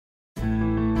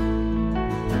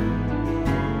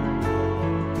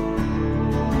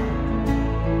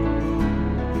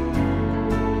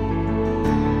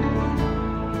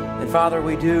Father,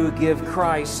 we do give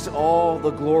Christ all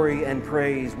the glory and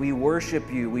praise. We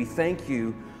worship you. We thank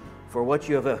you for what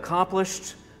you have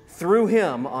accomplished through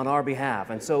him on our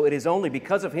behalf. And so it is only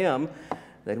because of him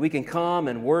that we can come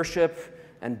and worship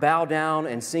and bow down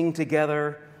and sing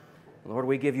together. Lord,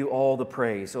 we give you all the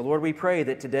praise. So Lord, we pray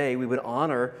that today we would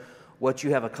honor what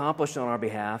you have accomplished on our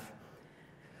behalf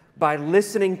by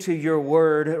listening to your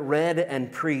word read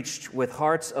and preached with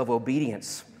hearts of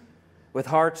obedience, with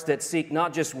hearts that seek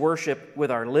not just worship with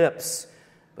our lips,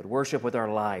 but worship with our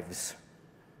lives.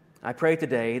 I pray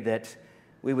today that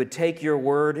we would take your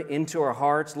word into our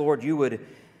hearts. Lord, you would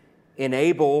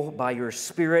enable by your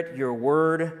Spirit your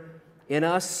word in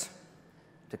us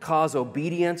to cause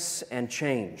obedience and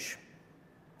change.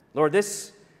 Lord,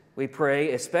 this we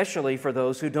pray especially for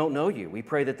those who don't know you. We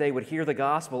pray that they would hear the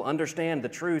gospel, understand the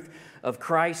truth of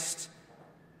Christ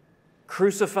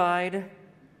crucified,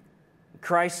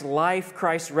 Christ's life,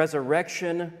 Christ's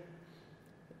resurrection,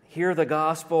 hear the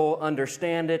gospel,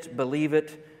 understand it, believe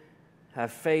it,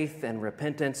 have faith and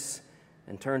repentance,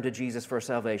 and turn to Jesus for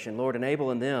salvation. Lord,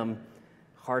 enable in them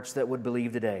hearts that would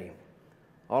believe today.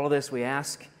 All of this we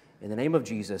ask in the name of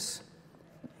Jesus.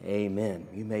 Amen.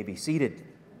 You may be seated.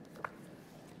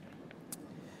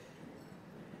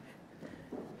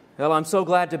 Well, I'm so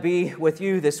glad to be with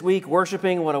you this week,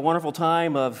 worshiping. What a wonderful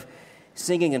time of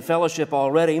singing and fellowship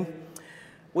already.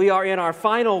 We are in our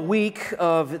final week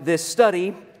of this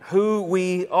study, Who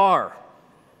We Are.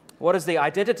 What is the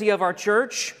identity of our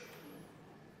church?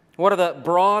 What are the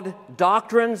broad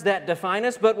doctrines that define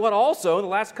us? But what also, in the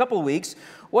last couple of weeks,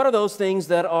 what are those things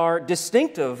that are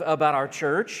distinctive about our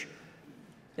church?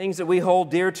 Things that we hold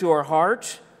dear to our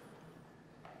heart.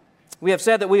 We have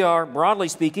said that we are, broadly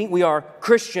speaking, we are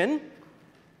Christian.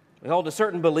 We hold to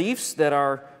certain beliefs that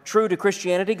are true to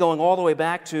Christianity, going all the way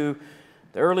back to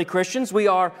the early Christians. We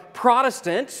are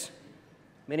Protestant,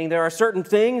 meaning there are certain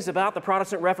things about the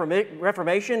Protestant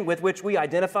Reformation with which we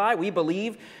identify, we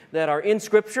believe, that are in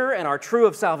Scripture and are true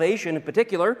of salvation in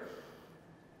particular.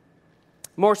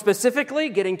 More specifically,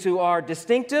 getting to our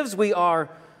distinctives, we are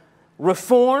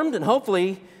Reformed, and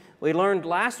hopefully we learned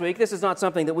last week this is not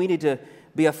something that we need to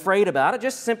be afraid about. It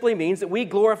just simply means that we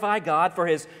glorify God for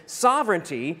His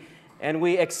sovereignty and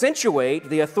we accentuate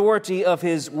the authority of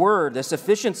His Word, the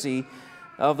sufficiency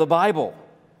of the Bible.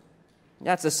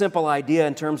 That's a simple idea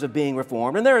in terms of being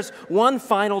Reformed. And there's one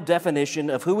final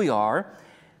definition of who we are,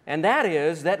 and that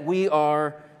is that we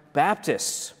are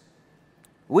Baptists.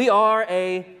 We are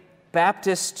a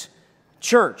Baptist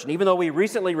church. And even though we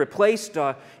recently replaced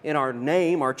in our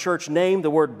name, our church name,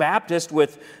 the word Baptist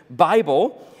with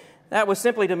Bible, that was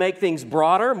simply to make things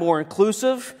broader, more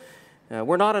inclusive.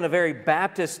 We're not in a very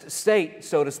Baptist state,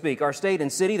 so to speak. Our state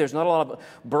and city, there's not a lot of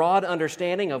broad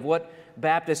understanding of what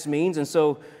Baptist means, and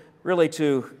so really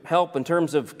to help in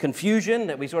terms of confusion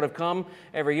that we sort of come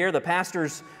every year, the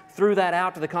pastors threw that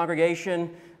out to the congregation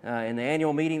in the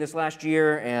annual meeting this last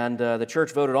year, and the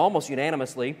church voted almost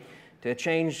unanimously to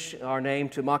change our name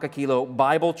to Makakilo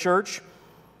Bible Church.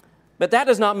 But that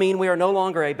does not mean we are no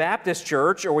longer a Baptist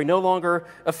church or we no longer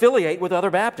affiliate with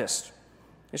other Baptists.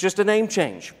 It's just a name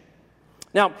change.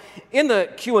 Now, in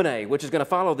the Q&A, which is going to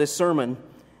follow this sermon,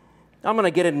 I'm going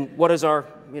to get in what is our,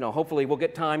 hopefully we'll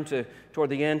get time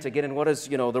toward the end to get in what is,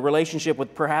 the relationship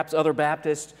with perhaps other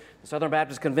Baptists, the Southern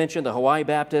Baptist Convention, the Hawaii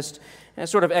Baptist, and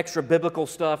sort of extra biblical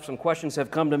stuff. Some questions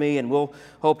have come to me, and we'll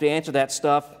hope to answer that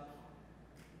stuff.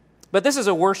 But this is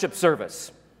a worship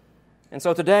service. And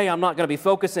so today I'm not going to be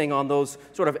focusing on those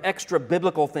sort of extra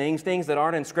biblical things that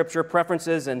aren't in Scripture,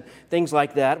 preferences and things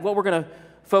like that. What we're going to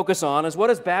focus on is what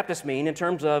does Baptist mean in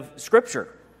terms of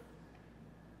Scripture.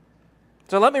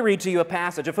 So let me read to you a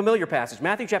passage, a familiar passage,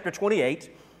 Matthew chapter 28,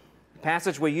 a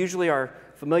passage we usually are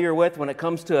familiar with when it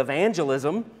comes to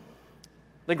evangelism.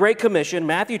 The Great Commission,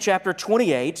 Matthew chapter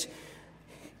 28,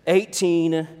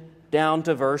 18 down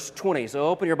to verse 20. So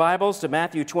open your Bibles to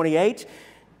Matthew 28,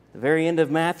 the very end of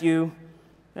Matthew,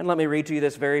 and let me read to you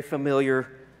this very familiar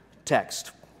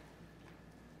text.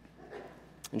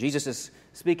 And Jesus is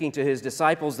speaking to his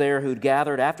disciples there who'd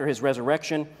gathered after his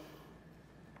resurrection.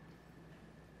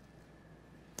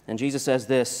 And Jesus says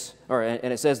this,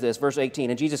 and it says this, verse 18,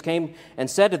 and Jesus came and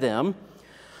said to them,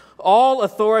 all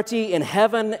authority in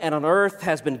heaven and on earth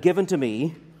has been given to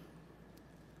me.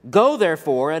 Go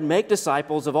therefore and make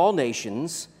disciples of all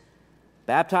nations,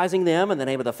 baptizing them in the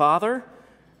name of the Father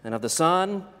and of the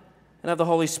Son and of the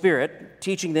Holy Spirit,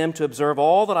 teaching them to observe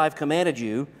all that I've commanded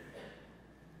you.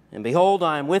 And behold,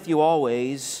 I am with you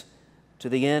always to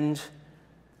the end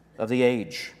of the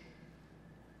age.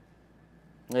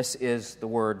 This is the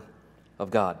Word of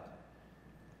God.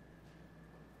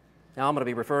 Now I'm going to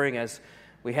be referring, as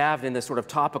we have in this sort of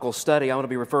topical study. I want to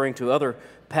be referring to other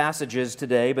passages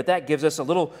today, but that gives us a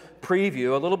little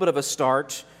preview, a little bit of a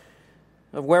start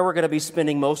of where we're going to be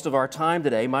spending most of our time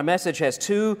today. My message has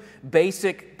two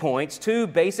basic points, two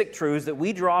basic truths that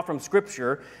we draw from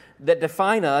Scripture that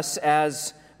define us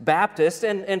as Baptists,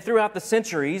 and throughout the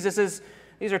centuries,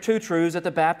 these are two truths that the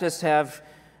Baptists have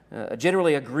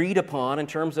generally agreed upon in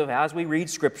terms of, as we read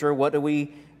Scripture, what do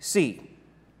we see?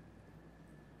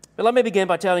 But let me begin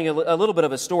by telling you a little bit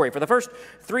of a story. For the first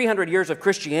 300 years of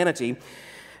Christianity,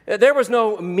 there was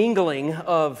no mingling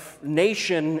of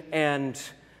nation and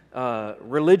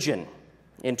religion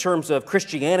in terms of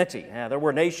Christianity. There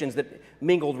were nations that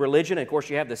mingled religion. Of course,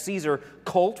 you have the Caesar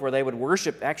cult where they would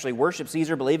worship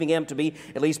Caesar, believing him to be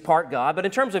at least part God. But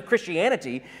in terms of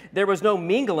Christianity, there was no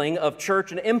mingling of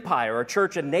church and empire, or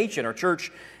church and nation, or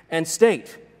church and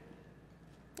state.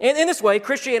 And in this way,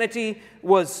 Christianity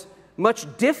was much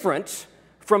different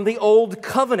from the Old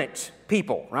Covenant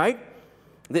people, right?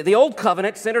 The Old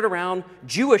Covenant centered around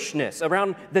Jewishness,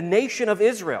 around the nation of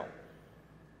Israel.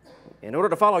 In order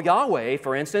to follow Yahweh,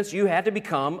 for instance, you had to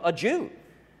become a Jew.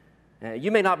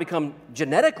 You may not become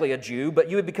genetically a Jew, but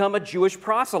you would become a Jewish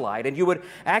proselyte, and you would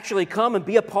actually come and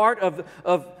be a part of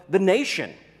the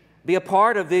nation, be a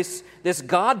part of this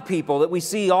God people that we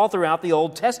see all throughout the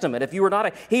Old Testament. If you were not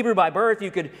a Hebrew by birth, you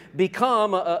could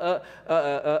become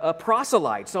a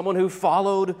proselyte, someone who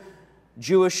followed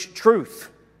Jewish truth.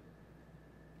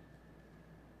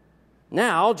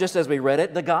 Now, just as we read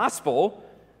it, the gospel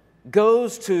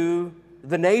goes to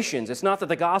the nations. It's not that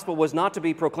the gospel was not to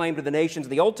be proclaimed to the nations in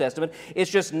the Old Testament. It's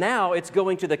just now it's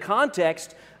going to the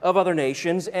context of other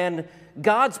nations, and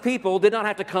God's people did not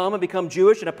have to come and become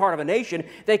Jewish and a part of a nation.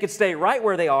 They could stay right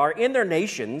where they are in their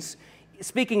nations,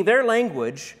 speaking their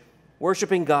language,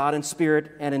 worshiping God in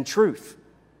spirit and in truth.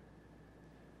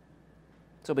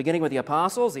 So beginning with the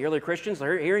apostles, the early Christians,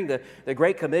 they're hearing the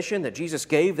Great Commission that Jesus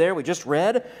gave there, we just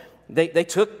read, they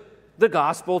took the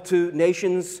gospel to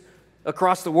nations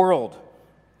across the world.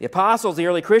 The apostles, the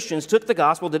early Christians, took the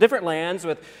gospel to different lands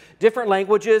with different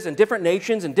languages and different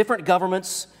nations and different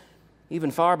governments,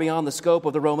 even far beyond the scope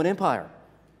of the Roman Empire.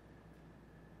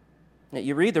 Now,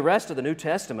 you read the rest of the New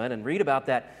Testament and read about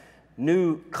that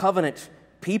new covenant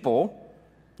people.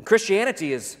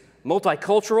 Christianity is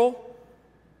multicultural,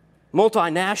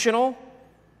 multinational.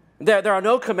 There are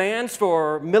no commands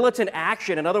for militant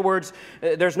action. In other words,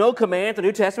 there's no command in the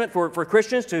New Testament for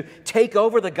Christians to take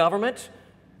over the government.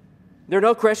 There are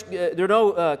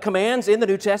no commands in the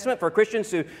New Testament for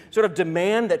Christians to sort of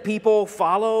demand that people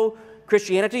follow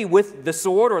Christianity with the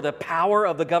sword or the power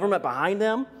of the government behind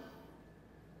them.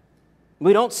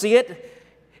 We don't see it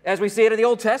as we see it in the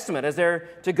Old Testament, as they're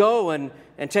to go and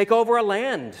take over a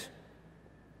land.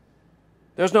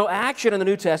 There's no action in the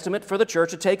New Testament for the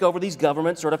church to take over these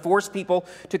governments or to force people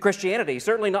to Christianity.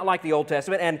 Certainly not like the Old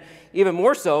Testament, and even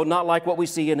more so, not like what we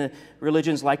see in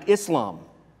religions like Islam.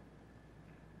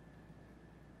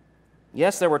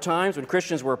 Yes, there were times when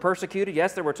Christians were persecuted.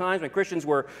 Yes, there were times when Christians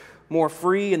were more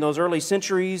free in those early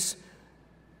centuries.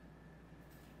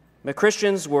 But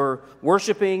Christians were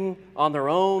worshiping on their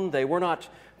own. They were not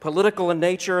political in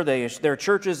nature. Their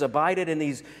churches abided in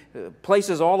these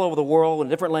places all over the world in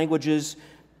different languages,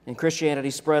 and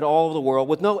Christianity spread all over the world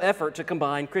with no effort to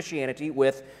combine Christianity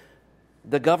with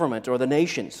the government or the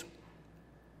nations.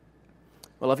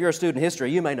 Well, if you're a student of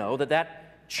history, you may know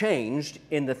that changed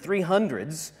in the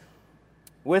 300s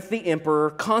with the Emperor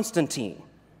Constantine.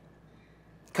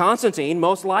 Constantine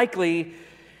most likely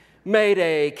made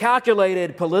a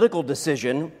calculated political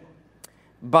decision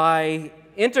by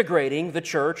integrating the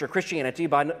church or Christianity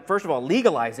by, first of all,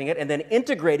 legalizing it and then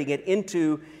integrating it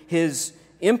into his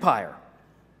empire.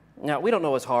 Now, we don't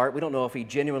know his heart. We don't know if he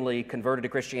genuinely converted to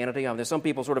Christianity. There's some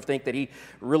people sort of think that he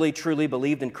really, truly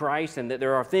believed in Christ, and that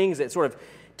there are things that sort of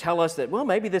tell us that, well,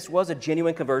 maybe this was a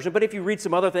genuine conversion. But if you read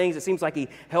some other things, it seems like he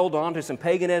held on to some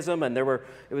paganism, and it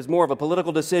was more of a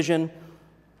political decision.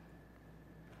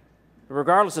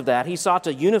 Regardless of that, he sought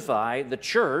to unify the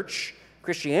church,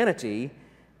 Christianity,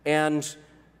 and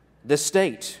the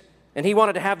state. And he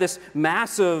wanted to have this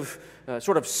massive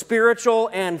sort of spiritual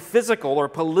and physical or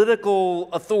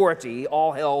political authority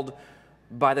all held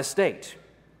by the state.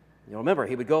 You know, remember,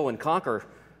 he would go and conquer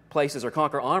places or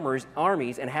conquer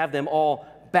armies and have them all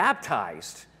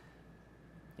baptized.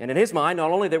 And in his mind,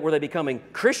 not only were they becoming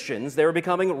Christians, they were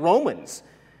becoming Romans.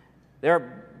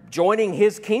 They're joining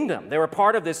his kingdom. They were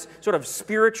part of this sort of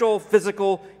spiritual,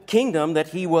 physical kingdom that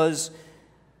he was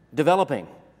developing.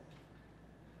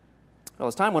 Well,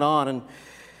 as time went on and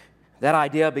that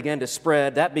idea began to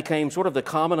spread, that became sort of the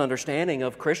common understanding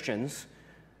of Christians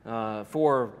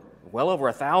for well over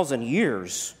 1,000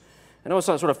 years. I know it's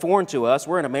sort of foreign to us.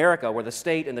 We're in America where the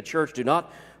state and the church do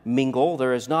not mingle.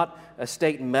 There is not a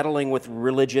state meddling with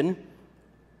religion.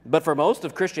 But for most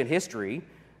of Christian history,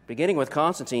 beginning with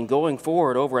Constantine, going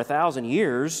forward over 1,000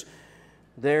 years,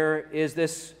 there is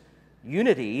this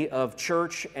unity of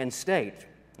church and state.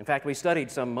 In fact, we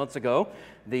studied some months ago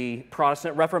the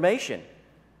Protestant Reformation.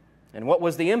 And what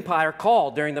was the empire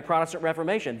called during the Protestant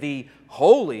Reformation? The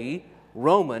Holy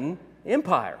Roman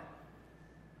Empire.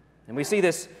 And we see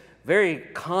this very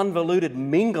convoluted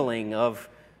mingling of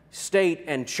state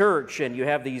and church, and you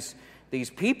have these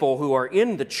people who are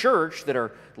in the church, that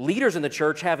are leaders in the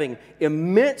church, having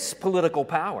immense political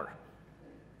power.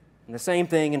 And the same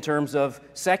thing in terms of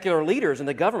secular leaders in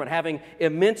the government having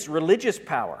immense religious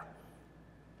power.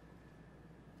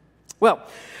 Well,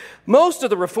 most of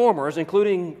the reformers,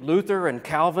 including Luther and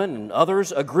Calvin and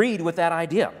others, agreed with that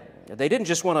idea. They didn't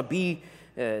just want to be,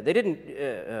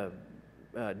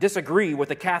 disagree with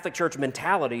the Catholic Church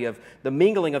mentality of the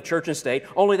mingling of church and state,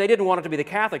 only they didn't want it to be the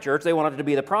Catholic Church, they wanted it to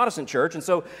be the Protestant Church, and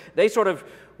so they sort of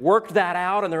worked that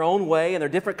out in their own way in their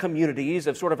different communities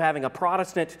of sort of having a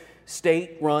Protestant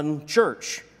state-run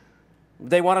church.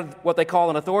 They wanted what they call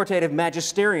an authoritative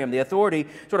magisterium, the authority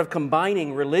sort of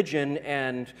combining religion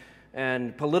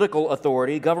and political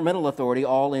authority, governmental authority,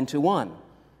 all into one.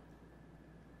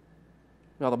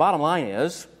 Now, the bottom line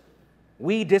is,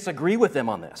 we disagree with them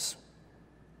on this.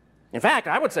 In fact,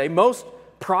 I would say most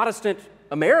Protestant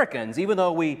Americans, even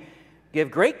though we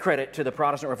give great credit to the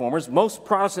Protestant reformers, most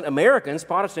Protestant Americans,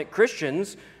 Protestant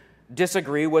Christians,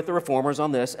 disagree with the reformers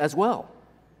on this as well.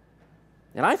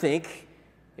 And I think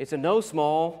it's for no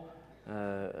small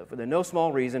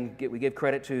reason we give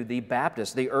credit to the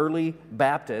Baptists, the early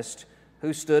Baptists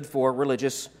who stood for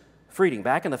religious freedom.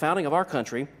 Back in the founding of our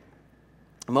country,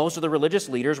 most of the religious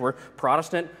leaders were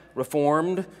Protestant,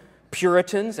 Reformed,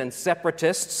 Puritans, and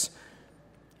Separatists.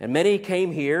 And many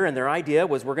came here, and their idea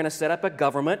was, we're going to set up a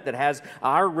government that has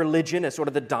our religion as sort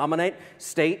of the dominant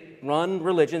state-run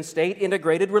religion,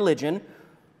 state-integrated religion.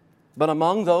 But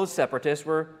among those separatists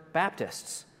were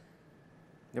Baptists.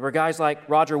 There were guys like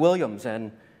Roger Williams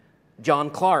and John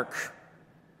Clark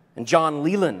and John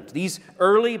Leland. These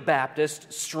early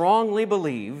Baptists strongly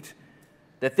believed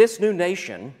that this new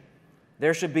nation,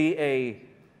 there should be a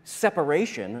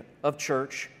separation of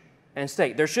church and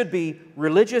state. There should be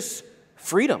religious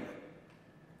freedom.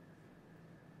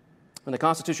 When the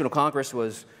Constitutional Congress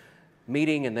was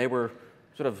meeting and they were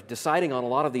sort of deciding on a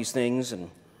lot of these things and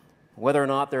whether or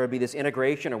not there would be this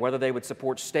integration or whether they would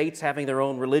support states having their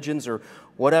own religions or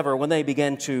whatever, when they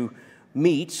began to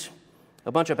meet,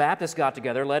 a bunch of Baptists got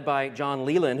together, led by John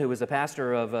Leland, who was the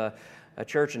pastor of a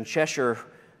church in Cheshire,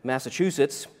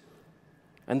 Massachusetts,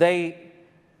 and they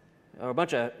are a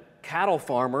bunch of cattle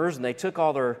farmers, and they took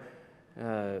all their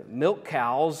milk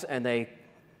cows and they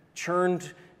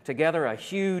churned together a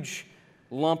huge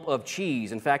lump of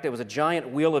cheese. In fact, it was a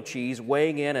giant wheel of cheese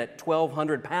weighing in at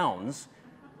 1,200 pounds.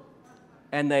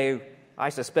 And they, I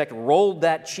suspect, rolled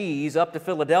that cheese up to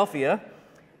Philadelphia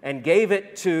and gave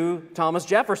it to Thomas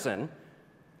Jefferson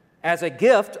as a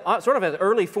gift, sort of an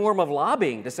early form of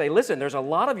lobbying to say, listen, there's a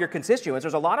lot of your constituents,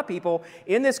 there's a lot of people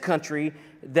in this country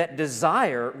that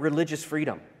desire religious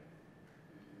freedom.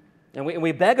 And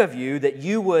we beg of you that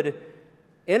you would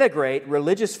integrate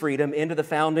religious freedom into the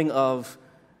founding of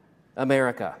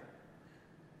America.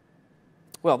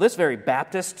 Well, this very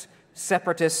Baptist,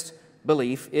 separatist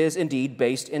belief is indeed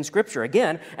based in Scripture.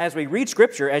 Again, as we read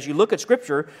Scripture, as you look at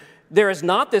Scripture, there is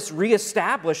not this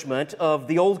reestablishment of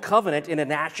the Old Covenant in a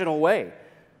national way.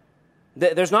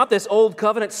 There's not this Old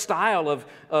Covenant style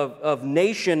of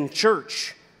nation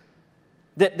church.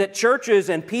 That churches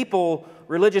and people,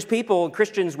 religious people and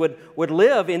Christians would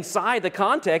live inside the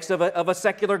context of a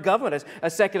secular government, a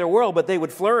secular world, but they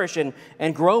would flourish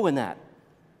and grow in that.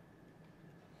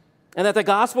 And that the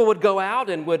gospel would go out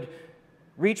and would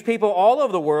reach people all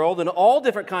over the world in all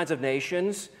different kinds of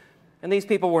nations. And these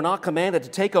people were not commanded to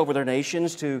take over their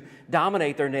nations, to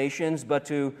dominate their nations, but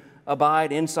to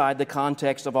abide inside the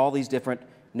context of all these different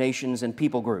nations and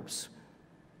people groups.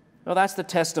 Well, that's the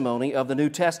testimony of the New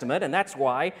Testament, and that's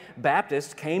why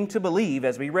Baptists came to believe,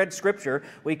 as we read Scripture,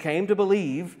 we came to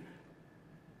believe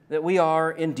that we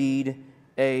are indeed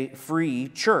a free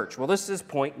church. Well, this is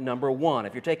point number one.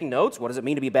 If you're taking notes, what does it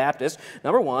mean to be Baptist?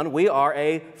 Number one, we are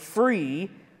a free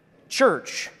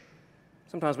church.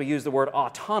 Sometimes we use the word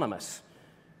autonomous,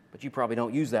 but you probably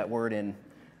don't use that word in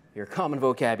your common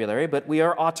vocabulary, but we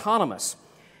are autonomous.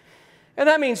 And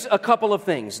that means a couple of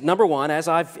things. Number one, as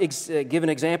I've given an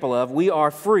example of, we are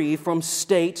free from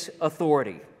state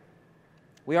authority.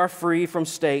 We are free from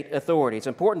state authority. It's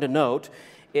important to note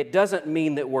it doesn't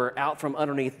mean that we're out from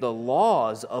underneath the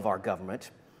laws of our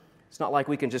government. It's not like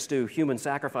we can just do human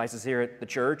sacrifices here at the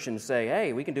church and say,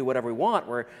 hey, we can do whatever we want.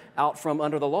 We're out from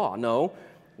under the law. No,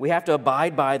 we have to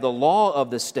abide by the law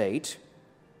of the state.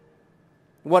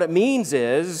 What it means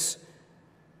is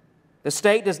the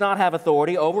state does not have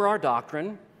authority over our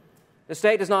doctrine. The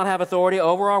state does not have authority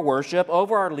over our worship,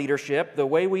 over our leadership, the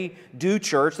way we do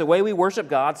church, the way we worship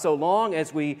God. So long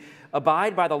as we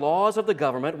abide by the laws of the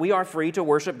government, we are free to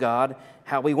worship God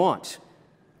how we want,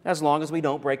 as long as we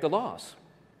don't break the laws.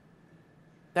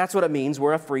 That's what it means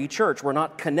we're a free church. We're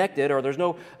not connected, or there's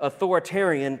no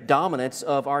authoritarian dominance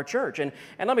of our church. And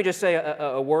let me just say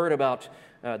a word about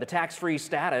the tax-free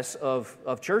status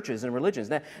of churches and religions.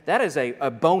 That is a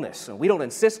bonus. We don't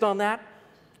insist on that.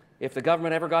 If the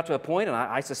government ever got to a point, and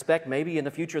I suspect maybe in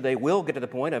the future they will get to the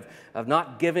point of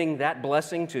not giving that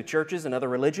blessing to churches and other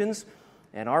religions,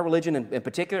 and our religion in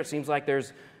particular, it seems like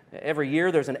every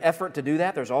year there's an effort to do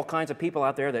that. There's all kinds of people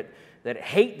out there that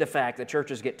hate the fact that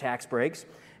churches get tax breaks.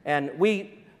 And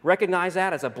we recognize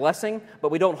that as a blessing,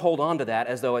 but we don't hold on to that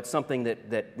as though it's something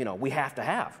that we have to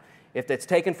have. If it's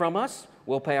taken from us,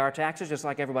 we'll pay our taxes just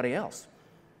like everybody else.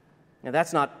 Now,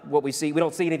 that's not what we see. We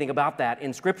don't see anything about that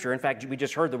in Scripture. In fact, we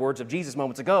just heard the words of Jesus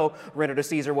moments ago, render to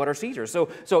Caesar what are Caesar's.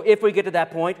 So if we get to that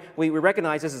point, we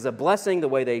recognize this as a blessing, the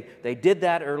way they did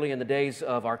that early in the days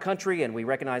of our country, and we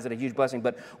recognize it a huge blessing,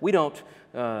 but we don't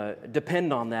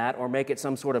depend on that or make it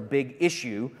some sort of big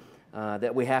issue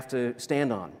that we have to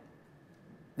stand on.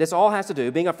 This all has to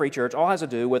do, being a free church, all has to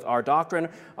do with our doctrine,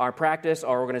 our practice,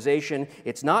 our organization.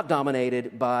 It's not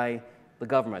dominated by the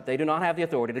government. They do not have the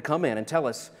authority to come in and tell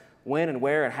us when and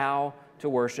where and how to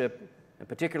worship, and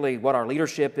particularly what our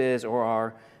leadership is or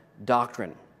our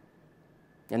doctrine.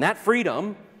 And that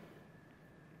freedom,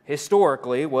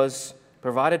 historically, was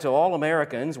provided to all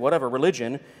Americans, whatever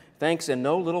religion, thanks in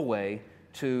no little way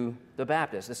to the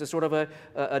Baptists. This is sort of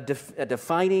a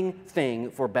defining thing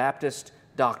for Baptist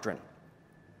doctrine.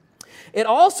 It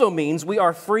also means we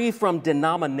are free from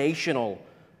denominational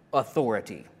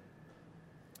authority.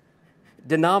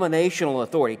 Denominational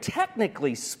authority.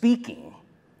 Technically speaking,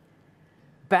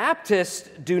 Baptists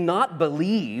do not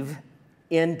believe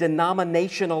in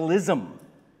denominationalism.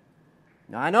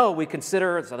 Now, I know we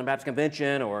consider Southern Baptist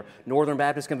Convention or Northern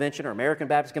Baptist Convention or American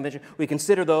Baptist Convention, we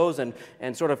consider those and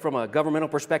sort of from a governmental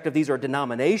perspective, these are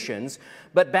denominations.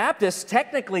 But Baptists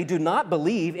technically do not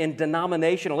believe in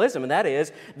denominationalism, and that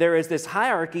is, there is this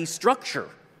hierarchy structure.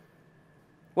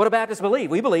 What do Baptists believe?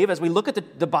 We believe, as we look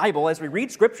at the Bible, as we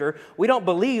read Scripture, we don't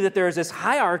believe that there is this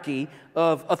hierarchy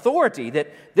of authority,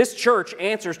 that this church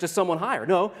answers to someone higher.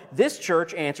 No, this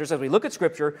church answers, as we look at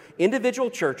Scripture, individual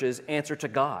churches answer to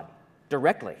God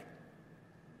directly.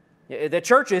 The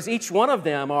churches, each one of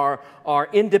them are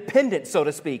independent, so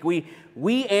to speak.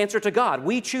 We answer to God.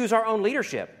 We choose our own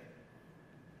leadership.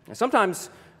 And sometimes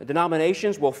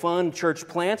denominations will fund church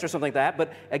plants or something like that,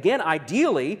 but again,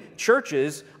 ideally,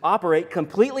 churches operate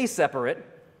completely separate.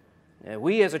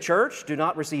 We as a church do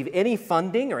not receive any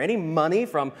funding or any money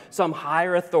from some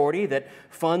higher authority that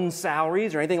funds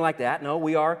salaries or anything like that. No,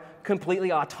 we are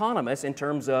completely autonomous in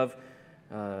terms of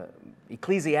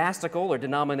ecclesiastical or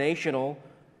denominational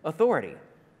authority.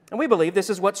 And we believe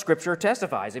this is what Scripture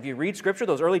testifies. If you read Scripture,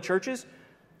 those early churches,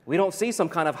 we don't see some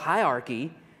kind of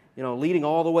hierarchy leading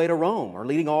all the way to Rome or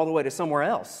leading all the way to somewhere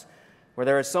else, where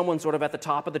there is someone sort of at the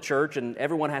top of the church and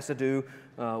everyone has to do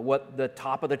what the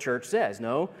top of the church says.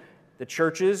 No, the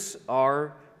churches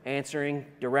are answering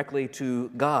directly to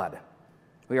God.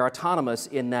 We are autonomous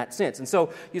in that sense. And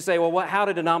so you say, well, how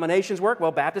do denominations work?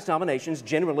 Well, Baptist denominations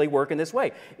generally work in this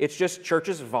way. It's just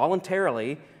churches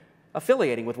voluntarily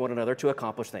affiliating with one another to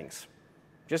accomplish things.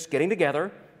 Just getting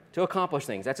together to accomplish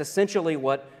things. That's essentially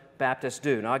what Baptists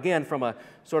do. Now, again, from a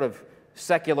sort of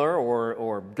secular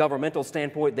or governmental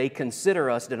standpoint, they consider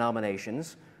us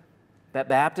denominations. That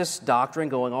Baptist doctrine,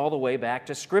 going all the way back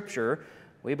to Scripture,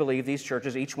 we believe these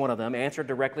churches, each one of them, answer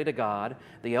directly to God.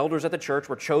 The elders at the church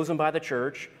were chosen by the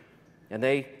church, and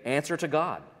they answer to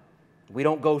God. We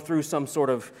don't go through some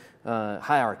sort of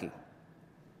hierarchy.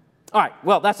 All right,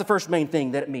 well, that's the first main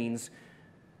thing that it means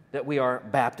that we are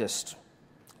Baptist.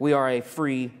 We are a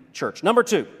free church. Number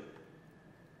two,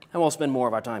 I won't spend more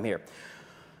of our time here.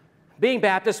 Being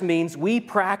Baptist means we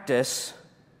practice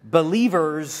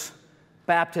believers'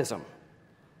 baptism.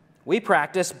 We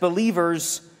practice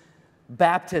believers'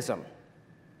 baptism,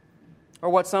 or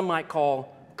what some might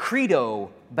call credo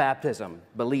baptism,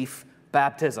 belief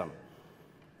baptism.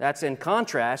 That's in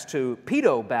contrast to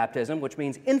pedo baptism, which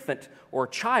means infant or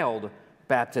child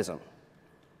baptism.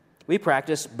 We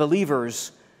practice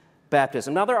believers'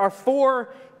 baptism. Now, there are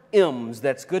four M's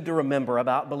that's good to remember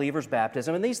about believers'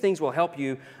 baptism, and these things will help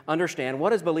you understand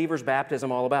what is believers'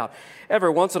 baptism all about. Every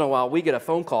once in a while, we get a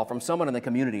phone call from someone in the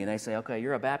community, and they say, okay,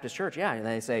 you're a Baptist church? Yeah. And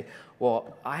they say,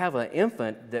 well, I have an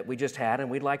infant that we just had, and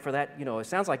we'd like for that, it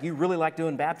sounds like you really like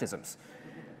doing baptisms.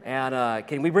 And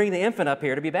can we bring the infant up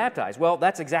here to be baptized? Well,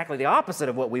 that's exactly the opposite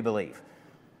of what we believe.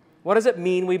 What does it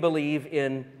mean we believe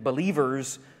in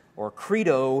believers or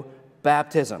credo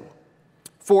baptism?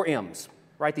 4 M's.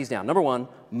 Write these down. Number 1,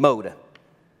 mode.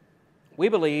 We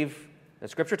believe that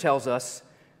Scripture tells us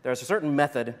there's a certain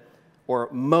method or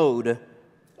mode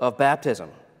of baptism.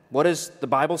 What does the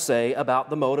Bible say about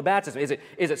the mode of baptism? Is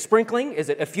it sprinkling? Is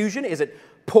it effusion? Is it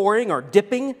pouring or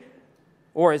dipping?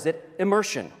 Or is it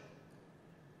immersion,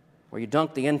 where you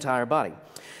dunk the entire body?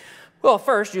 Well,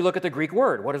 first, you look at the Greek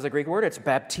word. What is the Greek word? It's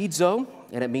baptizo,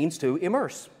 and it means to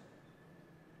immerse.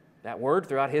 That word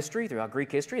throughout history, throughout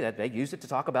Greek history, that they used it to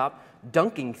talk about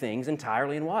dunking things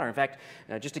entirely in water. In fact,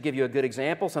 just to give you a good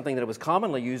example, something that it was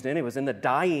commonly used in, it was in the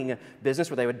dyeing business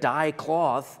where they would dye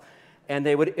cloth, and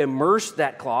they would immerse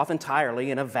that cloth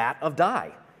entirely in a vat of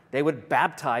dye. They would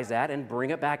baptize that and bring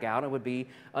it back out. It would be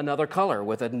another color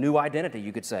with a new identity,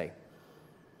 you could say.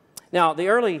 Now, the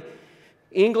early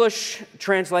English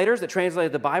translators that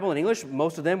translated the Bible in English,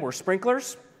 most of them were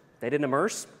sprinklers. They didn't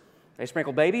immerse. They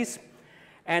sprinkled babies.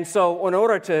 And so in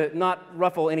order to not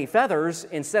ruffle any feathers,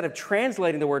 instead of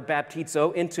translating the word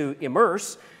baptizo into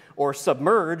immerse or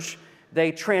submerge,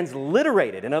 they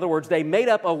transliterated. In other words, they made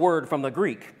up a word from the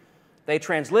Greek. They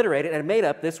transliterated and made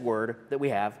up this word that we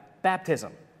have,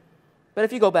 baptism. But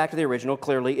if you go back to the original,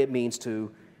 clearly it means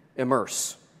to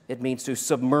immerse. It means to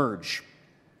submerge.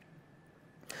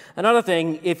 Another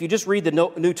thing, if you just read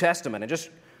the New Testament and just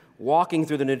walking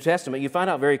through the New Testament, you find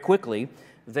out very quickly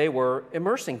they were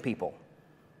immersing people.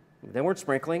 They weren't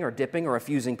sprinkling or dipping or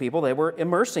effusing people. They were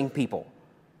immersing people.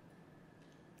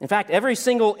 In fact, every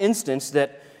single instance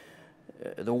that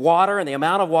the water and the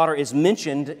amount of water is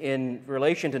mentioned in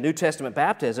relation to New Testament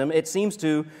baptism, it seems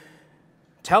to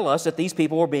tell us that these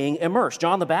people were being immersed.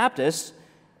 John the Baptist,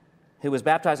 who was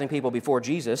baptizing people before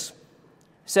Jesus,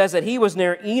 says that he was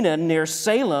near Enon, near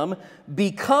Salem,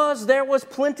 because there was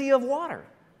plenty of water.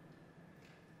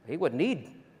 He wouldn't need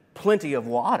plenty of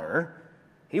water.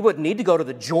 He wouldn't need to go to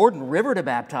the Jordan River to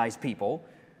baptize people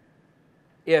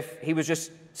if he was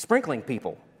just sprinkling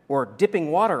people or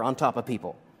dipping water on top of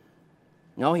people.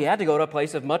 No, he had to go to a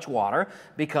place of much water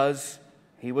because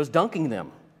he was dunking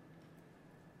them.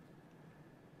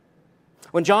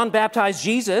 When John baptized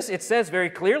Jesus, it says very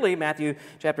clearly, Matthew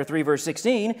chapter 3, verse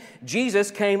 16, Jesus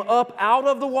came up out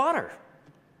of the water.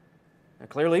 Now,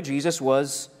 clearly, Jesus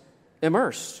was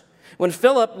immersed. When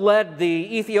Philip led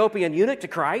the Ethiopian eunuch to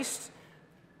Christ,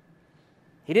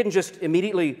 he didn't just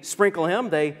immediately sprinkle him.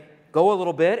 They go a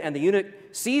little bit, and the eunuch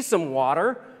sees some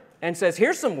water and says,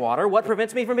 here's some water. What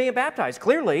prevents me from being baptized?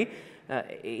 Clearly,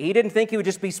 he didn't think he would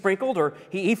just be sprinkled, or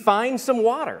he finds some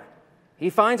water. He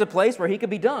finds a place where he could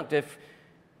be dunked. If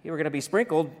he were going to be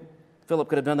sprinkled, Philip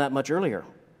could have done that much earlier.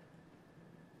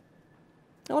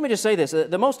 Now, let me just say this.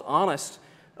 The most honest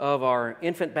of our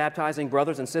infant baptizing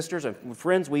brothers and sisters and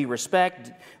friends we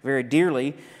respect very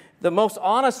dearly, the most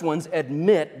honest ones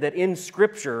admit that in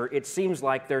Scripture it seems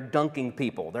like they're dunking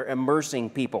people, they're immersing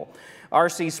people.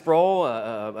 R.C. Sproul,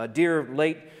 a dear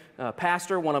late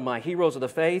pastor, one of my heroes of the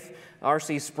faith,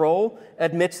 R.C. Sproul,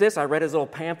 admits this. I read his little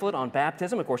pamphlet on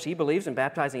baptism. Of course, he believes in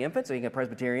baptizing infants, being a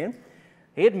Presbyterian.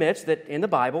 He admits that in the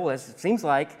Bible, it seems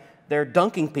like they're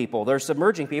dunking people, they're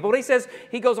submerging people. But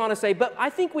he goes on to say, but I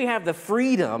think we have the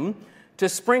freedom to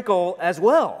sprinkle as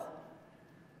well.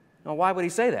 Now, why would he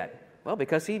say that? Well,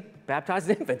 because he baptized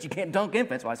infants. You can't dunk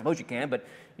infants. Well, I suppose you can, but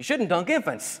you shouldn't dunk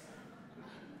infants.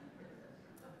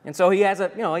 And so he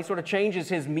he sort of changes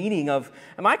his meaning of,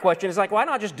 and my question is like, why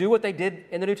not just do what they did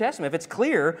in the New Testament? If it's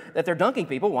clear that they're dunking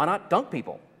people, why not dunk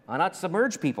people? Why not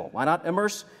submerge people? Why not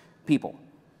immerse people?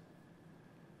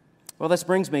 Well, this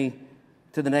brings me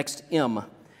to the next M.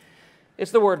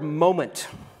 It's the word moment.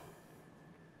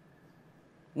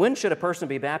 When should a person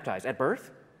be baptized? At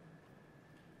birth?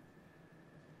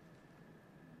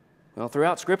 Well,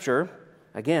 throughout Scripture,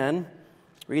 again,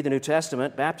 read the New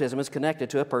Testament, baptism is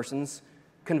connected to a person's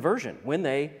conversion, when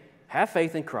they have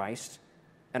faith in Christ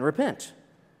and repent.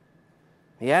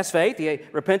 He has faith, he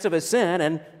repents of his sin,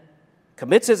 and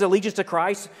commits his allegiance to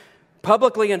Christ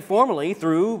publicly and formally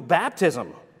through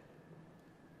baptism.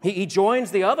 He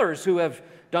joins the others who have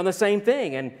done the same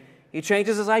thing, and he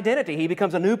changes his identity. He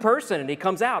becomes a new person, and he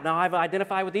comes out. Now I've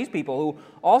identified with these people who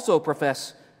also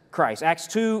profess Christ. Acts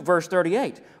 2, verse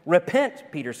 38. Repent,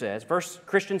 Peter says, first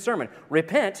Christian sermon.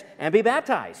 Repent and be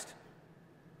baptized.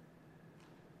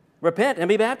 Repent and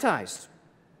be baptized.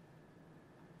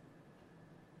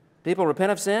 People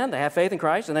repent of sin, they have faith in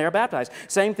Christ, and they are baptized.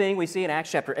 Same thing we see in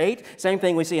Acts chapter 8, same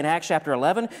thing we see in Acts chapter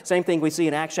 11, same thing we see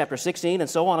in Acts chapter 16, and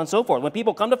so on and so forth. When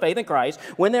people come to faith in Christ,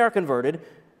 when they are converted,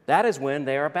 that is when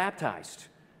they are baptized.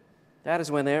 That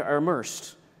is when they are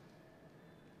immersed.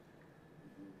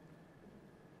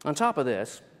 On top of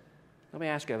this, let me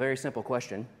ask you a very simple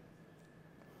question.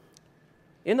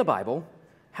 In the Bible,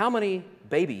 how many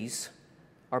babies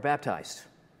are baptized?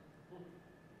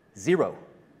 0.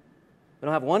 We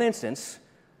don't have one instance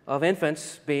of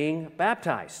infants being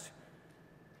baptized.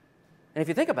 And if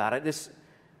you think about it, this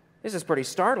is pretty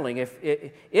startling. If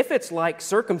it's like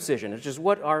circumcision, which is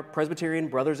what our Presbyterian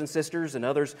brothers and sisters and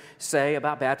others say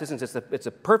about baptisms, it's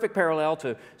a perfect parallel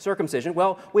to circumcision.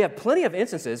 Well, we have plenty of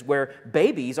instances where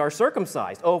babies are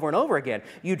circumcised over and over again.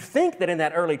 You'd think that in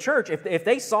that early church, if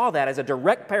they saw that as a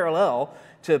direct parallel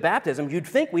to baptism, you'd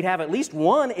think we'd have at least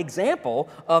one example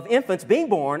of infants being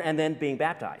born and then being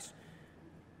baptized.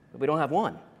 But we don't have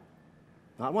one.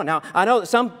 Not one. Now, I know that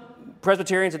some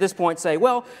Presbyterians at this point say,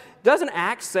 well, doesn't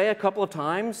Acts say a couple of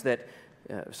times that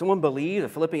someone believed, the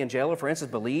Philippian jailer, for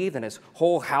instance, believed and his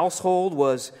whole household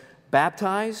was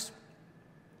baptized?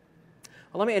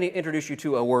 Well, let me introduce you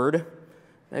to a word.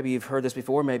 Maybe you've heard this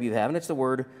before, maybe you haven't. It's the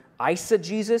word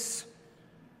eisegesis.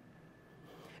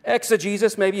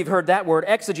 Exegesis, maybe you've heard that word.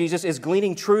 Exegesis is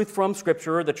gleaning truth from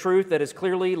Scripture, the truth that is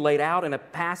clearly laid out in a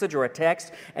passage or a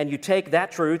text, and you take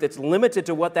that truth. It's limited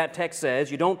to what that text says.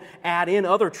 You don't add in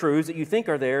other truths that you think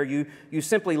are there. You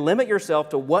simply limit yourself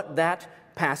to what that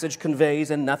passage conveys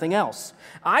and nothing else.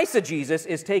 Eisegesis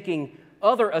is taking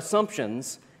other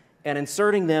assumptions and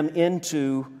inserting them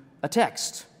into a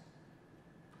text.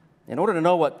 In order to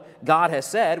know what God has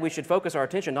said, we should focus our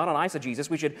attention not on eisegesis.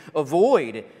 We should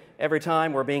avoid every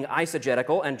time we're being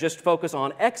eisegetical and just focus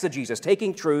on exegesis,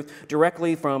 taking truth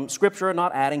directly from Scripture and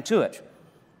not adding to it.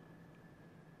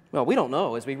 Well, we don't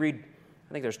know. As we read,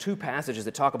 I think there's 2 passages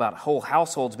that talk about whole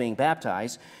households being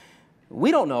baptized.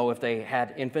 We don't know if they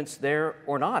had infants there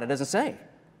or not. It doesn't say.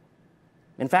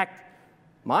 In fact,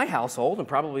 my household, and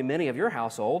probably many of your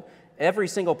household, every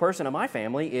single person in my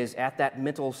family is at that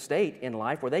mental state in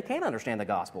life where they can't understand the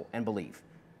gospel and believe.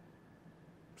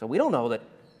 So we don't know that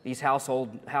these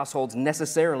households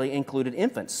necessarily included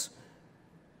infants.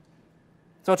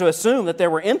 So to assume that there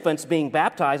were infants being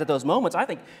baptized at those moments, I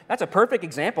think that's a perfect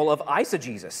example of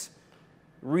eisegesis,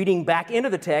 reading back into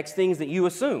the text things that you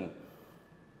assume.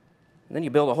 And then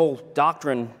you build a whole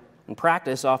doctrine and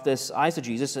practice off this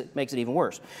eisegesis. It makes it even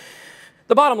worse.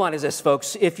 The bottom line is this,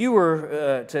 folks. If you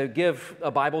were to give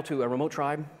a Bible to a remote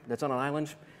tribe that's on an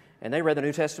island, and they read the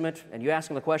New Testament, and you ask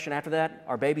them the question after that,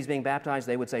 are babies being baptized?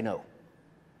 They would say no.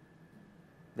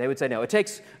 They would say no. It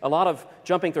takes a lot of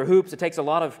jumping through hoops. It takes a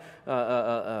lot of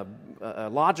a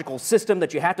logical system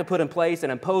that you have to put in place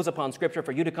and impose upon Scripture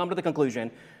for you to come to the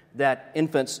conclusion that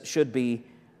infants should be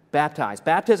baptized.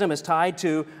 Baptism is tied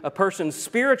to a person's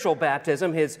spiritual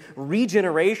baptism, his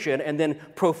regeneration, and then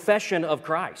profession of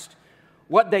Christ.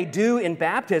 What they do in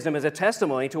baptism is a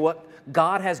testimony to what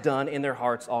God has done in their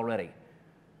hearts already.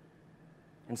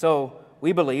 And so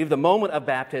we believe the moment of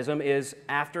baptism is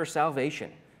after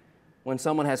salvation, when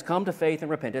someone has come to faith and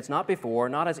repentance, not before,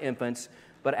 not as infants,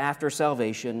 but after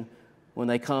salvation, when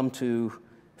they come to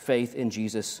faith in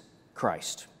Jesus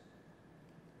Christ.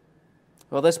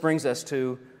 Well, this brings us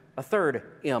to a third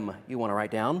M you want to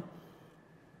write down,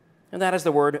 and that is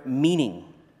the word meaning.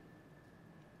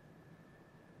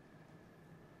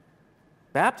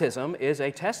 Baptism is a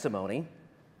testimony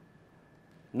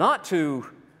not to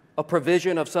a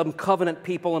provision of some covenant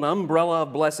people, an umbrella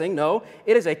of blessing. No,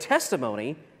 it is a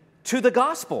testimony to the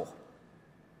gospel.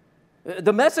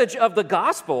 The message of the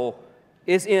gospel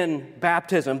is in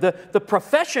baptism. The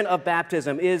profession of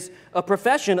baptism is a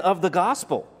profession of the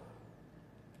gospel.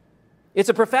 It's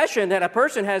a profession that a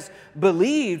person has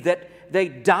believed that they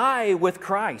die with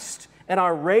Christ and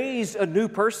are raised a new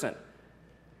person.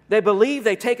 They believe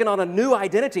they've taken on a new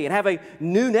identity and have a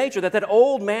new nature, that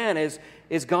old man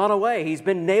is gone away. He's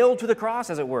been nailed to the cross,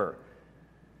 as it were.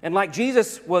 And like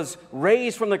Jesus was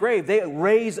raised from the grave, they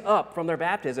raise up from their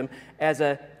baptism as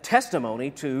a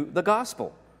testimony to the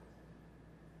gospel.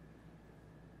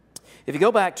 If you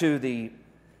go back to the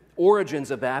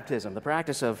origins of baptism, the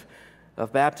practice of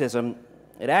baptism,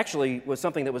 it actually was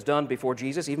something that was done before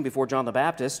Jesus, even before John the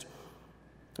Baptist.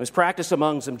 It was practiced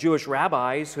among some Jewish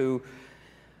rabbis who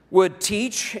would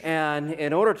teach, and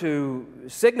in order to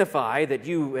signify that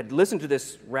you had listened to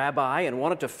this rabbi and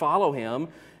wanted to follow him,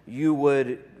 you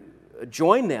would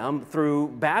join them through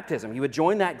baptism. You would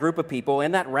join that group of people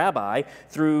and that rabbi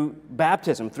through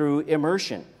baptism, through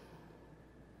immersion.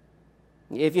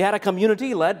 If you had a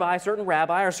community led by a certain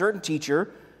rabbi or a certain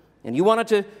teacher, and you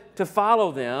wanted to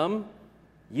follow them,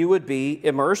 you would be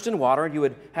immersed in water, and you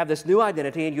would have this new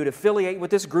identity, and you would affiliate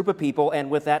with this group of people and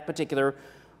with that particular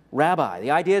rabbi.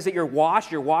 The idea is that you're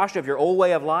washed of your old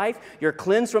way of life, you're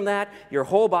cleansed from that, your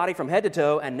whole body from head to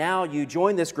toe, and now you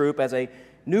join this group as a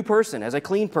new person, as a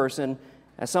clean person,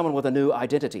 as someone with a new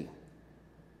identity.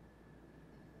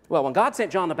 Well, when God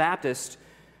sent John the Baptist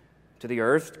to the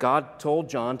earth, God told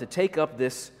John to take up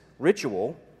this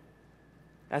ritual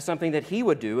as something that he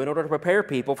would do in order to prepare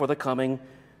people for the coming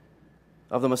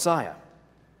of the Messiah.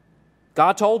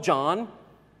 God told John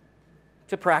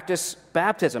to practice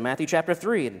baptism, Matthew chapter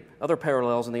 3, and other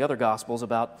parallels in the other Gospels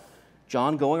about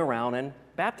John going around and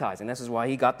baptizing. This is why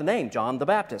he got the name, John the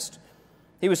Baptist.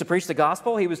 He was to preach the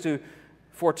gospel, he was to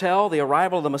foretell the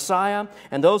arrival of the Messiah,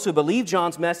 and those who believed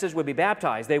John's message would be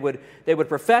baptized. They would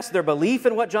profess their belief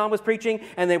in what John was preaching,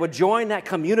 and they would join that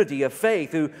community of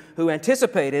faith who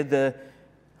anticipated the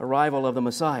arrival of the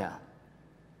Messiah.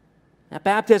 That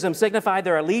baptism signified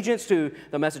their allegiance to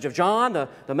the message of John,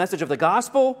 the message of the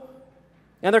gospel,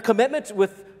 and their commitment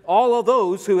with all of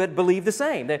those who had believed the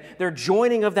same. Their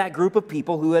joining of that group of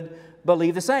people who had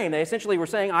believed the same. They essentially were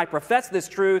saying, I profess this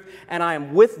truth, and I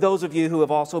am with those of you who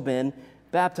have also been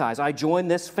baptized. I join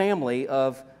this family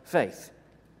of faith.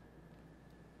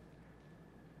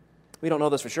 We don't know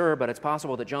this for sure, but it's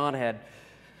possible that John had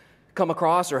come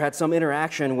across or had some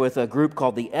interaction with a group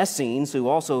called the Essenes, who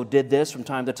also did this from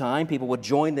time to time. People would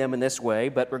join them in this way,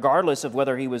 but regardless of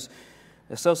whether he was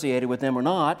associated with them or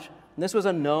not, this was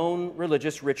a known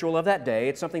religious ritual of that day.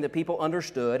 It's something that people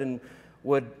understood and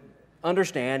would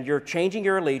understand. You're changing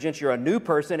your allegiance, you're a new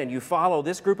person, and you follow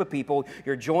this group of people.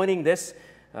 You're joining this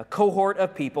cohort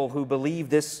of people who believe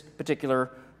this particular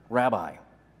rabbi.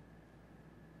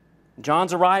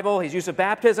 John's arrival, his use of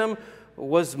baptism,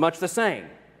 was much the same.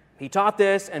 He taught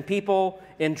this, and people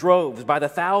in droves, by the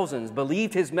thousands,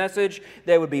 believed his message.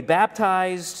 They would be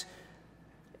baptized,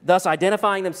 thus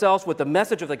identifying themselves with the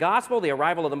message of the gospel, the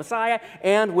arrival of the Messiah,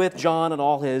 and with John and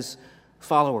all his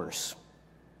followers.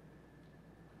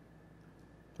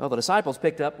 Well, the disciples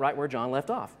picked up right where John left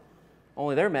off.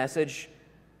 Only their message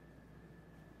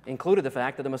included the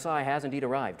fact that the Messiah has indeed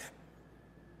arrived,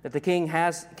 that the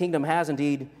kingdom has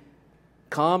indeed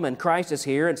come and Christ is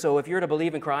here. And so if you're to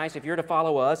believe in Christ, if you're to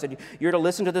follow us, and you're to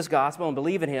listen to this gospel and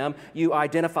believe in him, you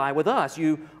identify with us.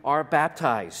 You are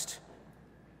baptized.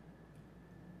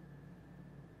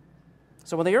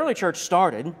 So when the early church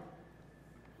started,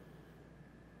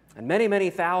 and many, many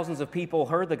thousands of people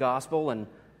heard the gospel and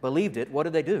believed it, what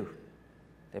did they do?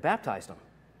 They baptized them.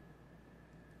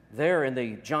 There in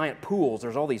the giant pools,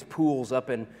 there's all these pools up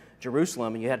in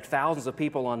Jerusalem, and you had thousands of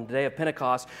people on the day of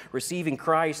Pentecost receiving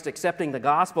Christ, accepting the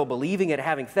gospel, believing it,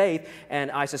 having faith, and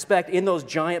I suspect in those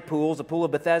giant pools, the pool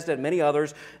of Bethesda and many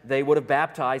others, they would have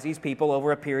baptized these people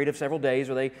over a period of several days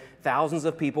where thousands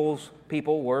of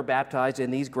people were baptized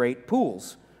in these great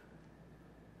pools.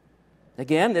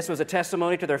 Again, this was a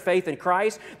testimony to their faith in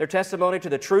Christ, their testimony to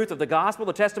the truth of the gospel,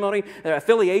 the testimony, their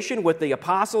affiliation with the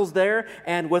apostles there,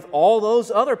 and with all those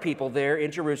other people there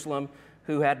in Jerusalem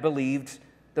who had believed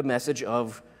the message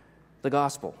of the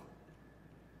gospel.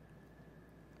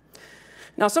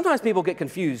 Now, sometimes people get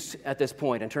confused at this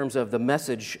point in terms of the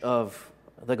message of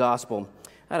the gospel.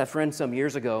 I had a friend some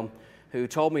years ago who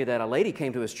told me that a lady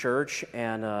came to his church,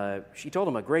 and she told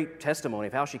him a great testimony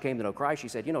of how she came to know Christ. She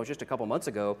said, just a couple months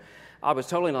ago, I was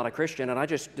totally not a Christian, and I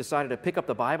just decided to pick up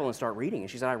the Bible and start reading. And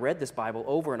she said, I read this Bible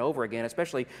over and over again,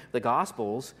 especially the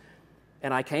Gospels,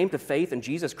 and I came to faith in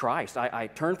Jesus Christ. I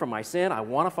turned from my sin. I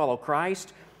want to follow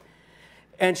Christ.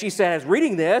 And she said, as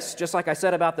reading this, just like I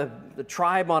said about the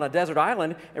tribe on a desert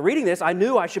island, and reading this, I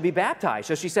knew I should be baptized.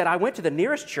 So she said, I went to the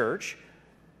nearest church,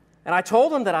 and I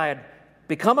told them that I had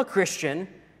become a Christian,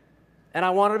 and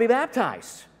I wanted to be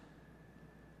baptized.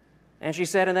 And she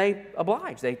said, and they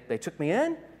obliged. They took me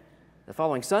in. The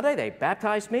following Sunday, they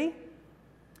baptized me.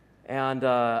 And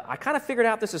I kind of figured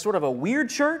out this is sort of a weird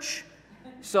church,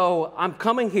 so I'm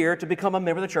coming here to become a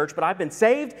member of the church, but I've been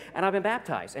saved and I've been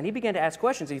baptized. And he began to ask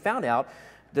questions. He found out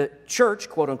the church,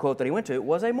 quote unquote, that he went to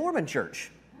was a Mormon church.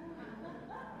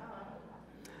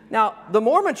 Now, the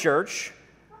Mormon church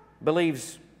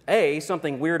believes, A,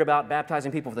 something weird about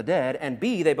baptizing people for the dead, and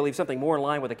B, they believe something more in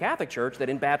line with the Catholic Church, that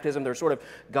in baptism there's sort of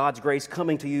God's grace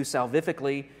coming to you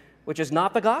salvifically, which is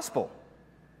not the gospel.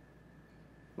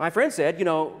 My friend said,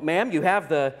 ma'am, you have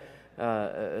the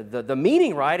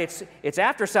meaning right. It's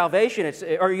after salvation.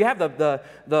 Or you have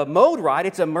the mode right.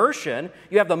 It's immersion.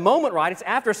 You have the moment right. It's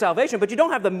after salvation, but you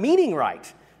don't have the meaning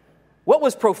right. What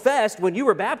was professed when you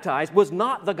were baptized was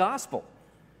not the gospel.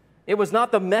 It was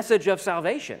not the message of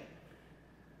salvation.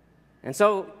 And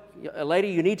so lady,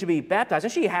 you need to be baptized.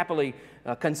 And she happily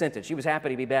consented. She was happy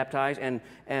to be baptized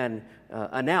and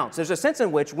announced. There's a sense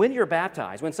in which when you're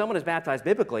baptized, when someone is baptized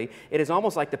biblically, it is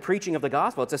almost like the preaching of the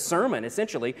gospel. It's a sermon,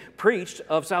 essentially, preached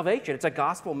of salvation. It's a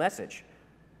gospel message.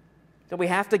 So we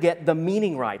have to get the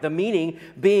meaning right. The meaning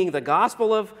being the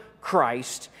gospel of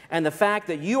Christ and the fact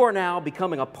that you are now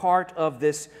becoming a part of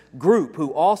this group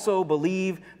who also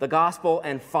believe the gospel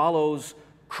and follows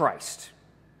Christ.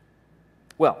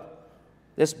 Well,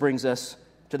 this brings us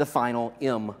to the final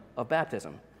M of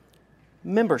baptism,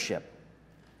 membership.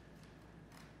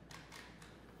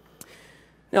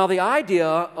 Now, the idea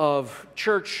of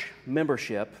church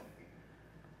membership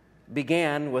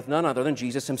began with none other than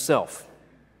Jesus himself.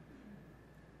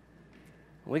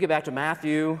 When we get back to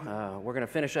Matthew, we're going to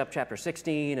finish up chapter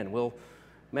 16, and we'll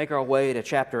make our way to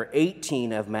chapter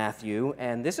 18 of Matthew.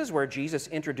 And this is where Jesus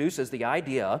introduces the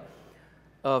idea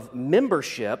of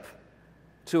membership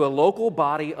to a local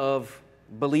body of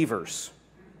believers.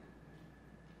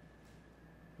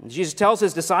 Jesus tells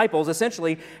his disciples,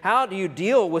 essentially, how do you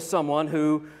deal with someone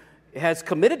who has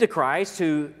committed to Christ,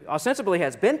 who ostensibly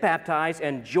has been baptized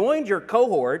and joined your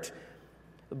cohort,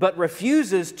 but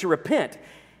refuses to repent?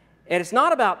 And it's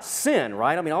not about sin,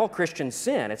 right? I mean, all Christians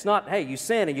sin. It's not, hey, you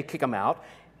sin and you kick them out.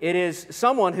 It is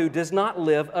someone who does not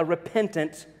live a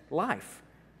repentant life.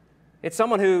 It's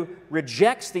someone who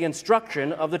rejects the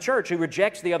instruction of the church, who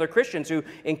rejects the other Christians, who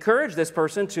encourage this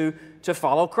person to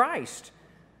follow Christ.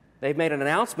 They've made an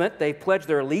announcement. They've pledged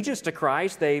their allegiance to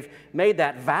Christ. They've made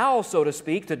that vow, so to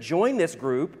speak, to join this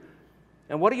group.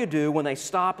 And what do you do when they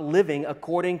stop living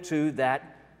according to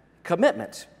that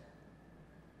commitment?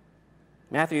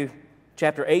 Matthew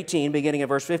chapter 18, beginning at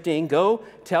verse 15, go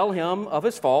tell him of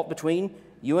his fault between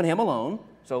you and him alone.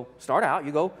 So start out,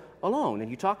 you go alone,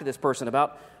 and you talk to this person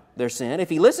about their sin. If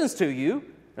he listens to you,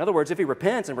 in other words, if he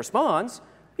repents and responds,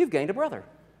 you've gained a brother.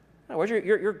 In other words,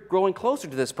 you're growing closer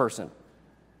to this person.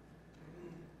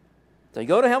 So you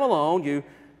go to him alone, you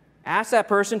ask that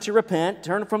person to repent,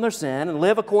 turn from their sin, and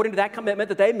live according to that commitment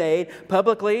that they made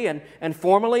publicly and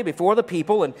formally before the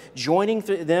people and joining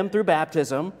them through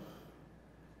baptism.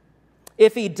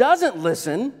 If he doesn't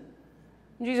listen,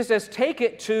 Jesus says, take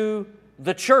it to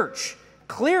the church.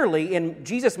 Clearly, in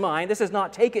Jesus' mind, this is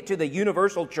not take it to the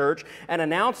universal church and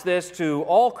announce this to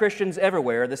all Christians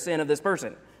everywhere, the sin of this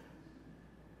person.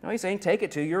 No, he's saying take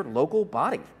it to your local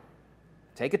body.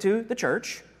 Take it to the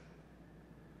church.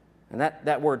 And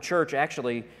that word church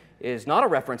actually is not a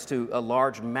reference to a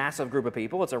large, massive group of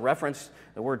people. It's a reference,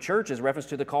 the word church is a reference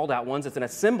to the called out ones. It's an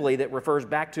assembly that refers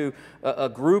back to a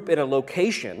group in a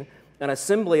location, an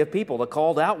assembly of people, the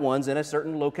called out ones in a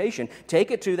certain location.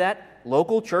 Take it to that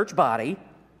local church body,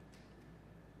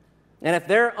 and if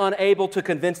they're unable to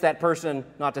convince that person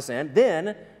not to sin,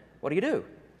 then what do?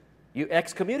 You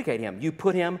excommunicate him. You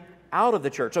put him out of the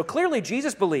church. So clearly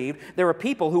Jesus believed there were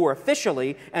people who were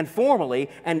officially and formally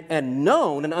and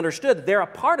known and understood that they're a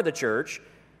part of the church,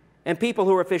 and people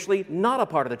who are officially not a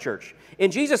part of the church. In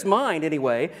Jesus' mind,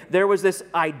 anyway, there was this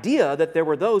idea that there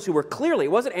were those who were clearly,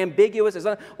 it wasn't ambiguous,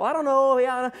 well, I don't know,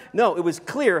 yeah. No, it was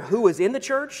clear who was in the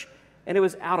church and it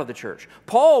was out of the church.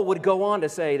 Paul would go on to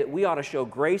say that we ought to show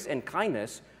grace and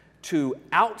kindness to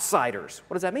outsiders.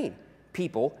 What does that mean?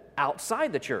 People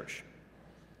outside the church.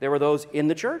 There were those in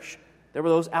the church, there were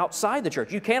those outside the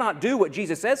church. You cannot do what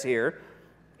Jesus says here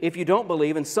if you don't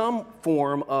believe in some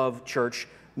form of church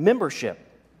membership.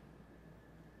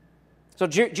 So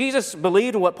Jesus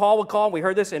believed in what Paul would call, we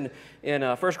heard this in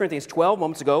 1 Corinthians 12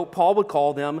 moments ago, Paul would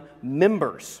call them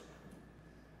members.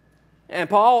 And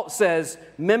Paul says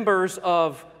members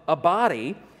of a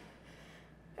body,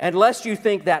 unless you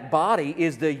think that body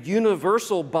is the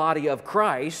universal body of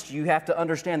Christ, you have to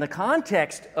understand the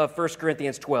context of 1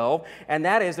 Corinthians 12, and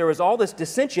that is there was all this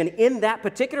dissension in that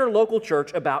particular local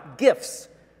church about gifts.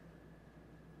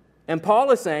 And Paul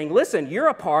is saying, listen, you're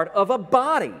a part of a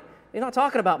body. He's not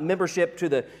talking about membership to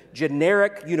the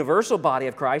generic universal body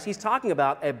of Christ. He's talking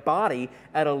about a body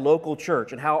at a local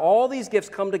church and how all these gifts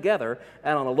come together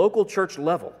and on a local church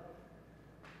level.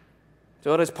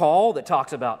 So it is Paul that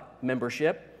talks about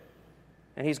membership,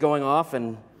 and he's going off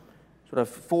and sort of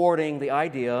forwarding the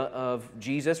idea of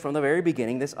Jesus from the very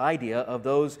beginning, this idea of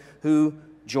those who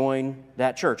join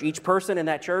that church. Each person in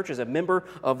that church is a member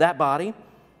of that body.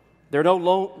 There are no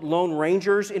lone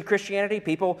rangers in Christianity,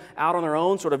 people out on their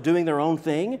own, sort of doing their own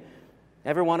thing.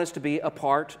 Everyone is to be a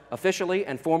part, officially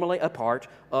and formally a part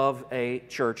of a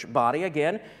church body.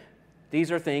 Again, these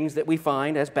are things that we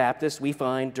find as Baptists, we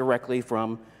find directly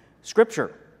from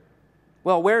Scripture.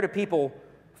 Well, where do people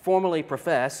formally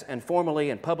profess and formally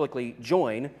and publicly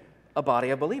join a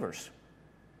body of believers?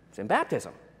 It's in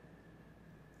baptism.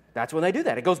 That's when they do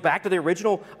that. It goes back to the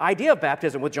original idea of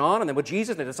baptism with John and then with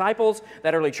Jesus and the disciples,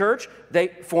 that early church. They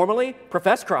formally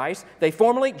profess Christ. They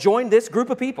formally join this group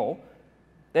of people.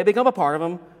 They become a part of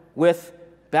them with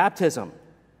baptism.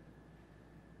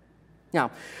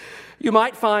 Now, you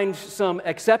might find some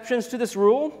exceptions to this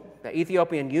rule. The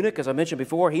Ethiopian eunuch, as I mentioned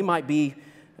before, he might be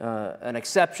an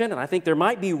exception, and I think there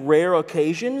might be rare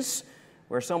occasions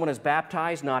where someone is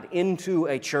baptized not into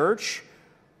a church.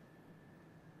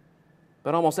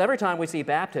 But almost every time we see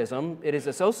baptism, it is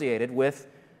associated with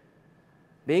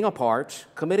being a part,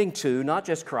 committing to, not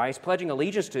just Christ, pledging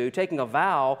allegiance to, taking a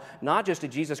vow, not just to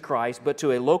Jesus Christ, but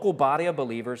to a local body of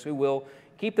believers who will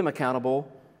keep them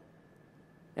accountable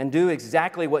and do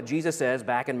exactly what Jesus says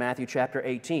back in Matthew chapter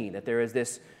 18, that there is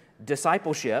this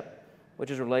discipleship, which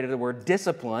is related to the word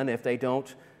discipline if they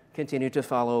don't continue to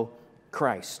follow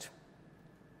Christ.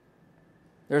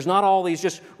 There's not all these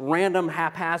just random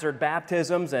haphazard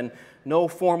baptisms and no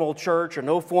formal church or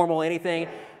no formal anything.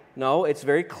 No, it's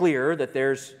very clear that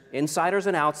there's insiders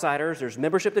and outsiders. There's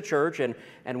membership to church, and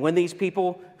when these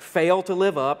people fail to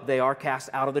live up, they are cast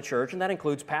out of the church, and that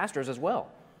includes pastors as well.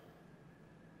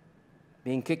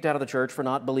 Being kicked out of the church for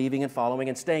not believing and following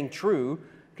and staying true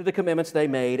to the commitments they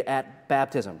made at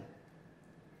baptism.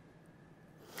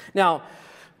 Now,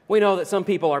 we know that some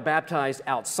people are baptized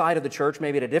outside of the church,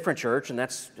 maybe at a different church, and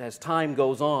that's, as time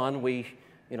goes on,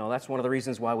 that's one of the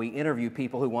reasons why we interview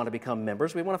people who want to become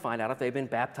members. We want to find out if they've been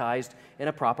baptized in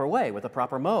a proper way, with a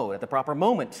proper mode, at the proper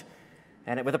moment,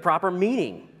 and with a proper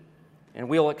meaning. And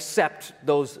we'll accept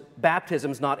those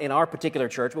baptisms, not in our particular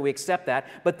church, but we accept that.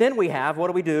 But then we have, what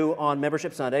do we do on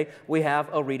Membership Sunday? We have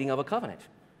a reading of a covenant.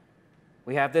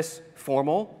 We have this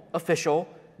formal, official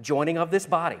joining of this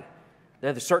body.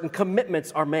 Certain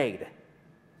commitments are made.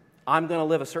 I'm going to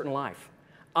live a certain life.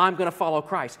 I'm going to follow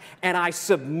Christ. And I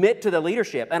submit to the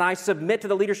leadership. And I submit to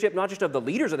the leadership not just of the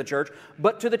leaders of the church,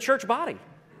 but to the church body.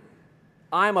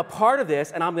 I'm a part of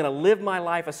this, and I'm going to live my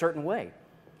life a certain way.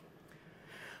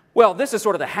 Well, this is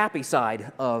sort of the happy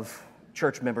side of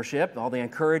church membership, all the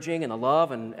encouraging and the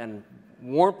love and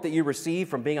warmth that you receive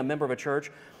from being a member of a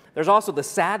church. There's also the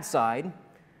sad side.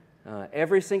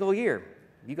 Every single year,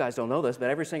 you guys don't know this, but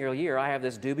every single year I have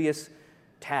this dubious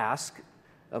task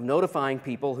of notifying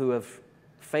people who have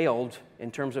failed in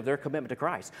terms of their commitment to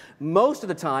Christ. Most of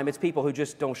the time, it's people who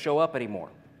just don't show up anymore,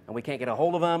 and we can't get a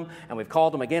hold of them, and we've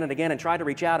called them again and again and tried to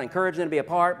reach out, encourage them to be a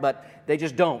part, but they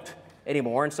just don't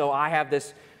anymore. And so I have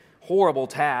this horrible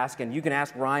task, and you can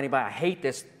ask Ryan anybody, I hate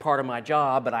this part of my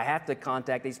job, but I have to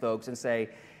contact these folks and say,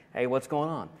 hey, what's going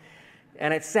on?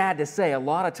 And it's sad to say, a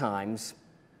lot of times,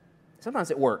 sometimes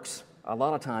it works. A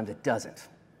lot of times it doesn't.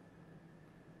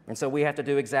 And so we have to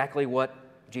do exactly what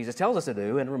Jesus tells us to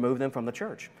do and remove them from the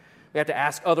church. We have to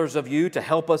ask others of you to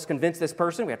help us convince this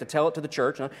person. We have to tell it to the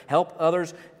church. Help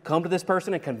others come to this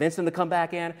person and convince them to come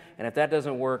back in. And if that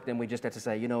doesn't work, then we just have to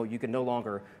say, you can no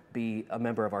longer be a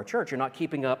member of our church. You're not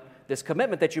keeping up this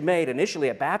commitment that you made initially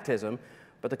at baptism,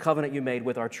 but the covenant you made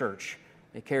with our church.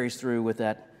 It carries through with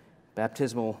that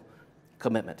baptismal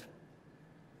commitment.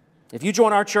 If you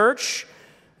join our church,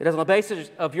 it is on the basis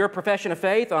of your profession of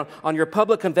faith, on your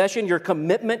public confession, your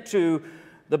commitment to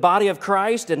the body of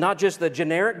Christ, and not just the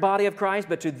generic body of Christ,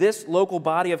 but to this local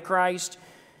body of Christ.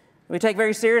 We take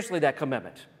very seriously that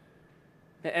commitment.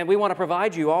 And we want to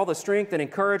provide you all the strength and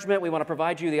encouragement. We want to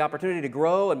provide you the opportunity to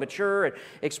grow and mature and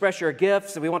express your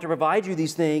gifts. And we want to provide you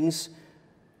these things.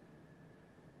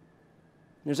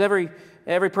 There's every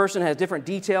person has different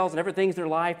details and different things in their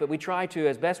life, but we try to,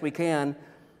 as best we can,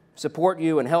 support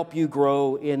you and help you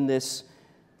grow in this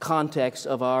context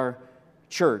of our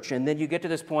church. And then you get to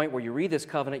this point where you read this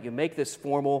covenant, you make this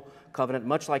formal covenant,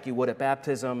 much like you would at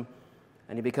baptism,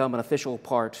 and you become an official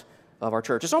part of our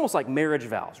church. It's almost like marriage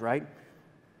vows, right?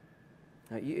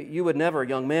 You would never,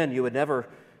 young men, you would never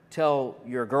tell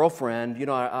your girlfriend,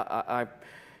 I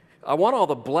want all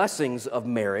the blessings of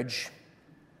marriage,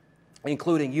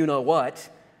 including you-know-what,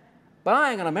 but I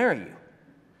ain't going to marry you.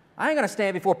 I ain't going to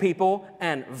stand before people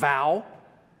and vow.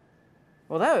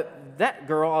 Well, that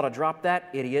girl ought to drop that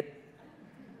idiot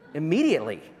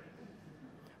immediately.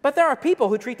 But there are people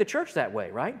who treat the church that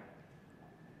way, right?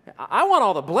 I want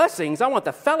all the blessings. I want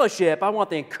the fellowship. I want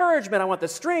the encouragement. I want the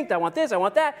strength. I want this. I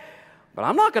want that. But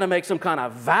I'm not going to make some kind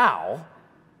of vow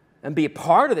and be a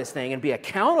part of this thing and be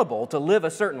accountable to live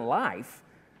a certain life.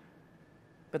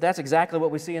 But that's exactly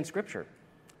what we see in Scripture.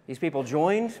 These people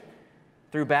joined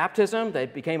through baptism. They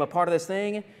became a part of this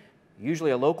thing,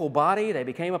 usually a local body. They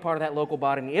became a part of that local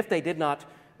body. And if they did not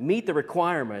meet the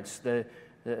requirements, the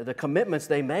commitments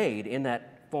they made in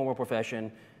that formal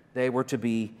profession, they were to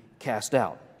be cast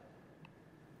out.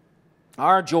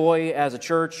 Our joy as a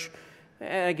church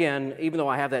And again, even though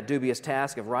I have that dubious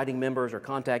task of writing members or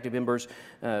contacting members,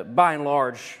 by and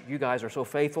large, you guys are so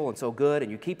faithful and so good,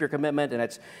 and you keep your commitment, and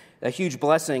it's a huge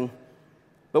blessing.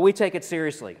 But we take it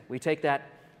seriously. We take that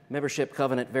membership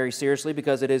covenant very seriously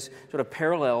because it is sort of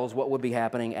parallels what would be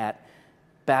happening at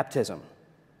baptism.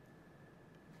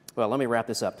 Well, let me wrap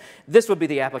this up. This would be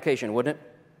the application, wouldn't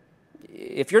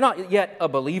it? If you're not yet a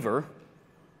believer,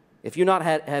 if you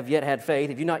have yet had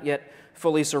faith, if you're not yet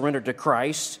fully surrendered to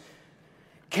Christ,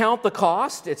 count the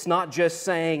cost. It's not just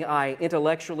saying I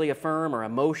intellectually affirm or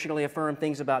emotionally affirm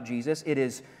things about Jesus. It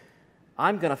is,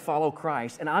 I'm going to follow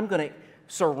Christ, and I'm going to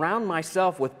surround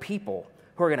myself with people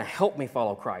who are going to help me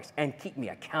follow Christ and keep me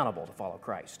accountable to follow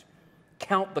Christ.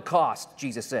 Count the cost,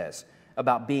 Jesus says,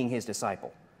 about being His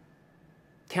disciple.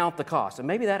 Count the cost. And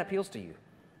maybe that appeals to you.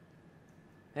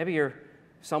 Maybe you're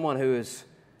someone who is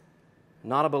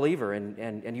not a believer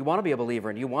and you want to be a believer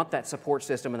and you want that support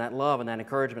system and that love and that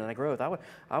encouragement and that growth.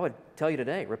 I would tell you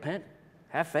today, repent,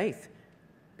 have faith,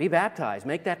 be baptized,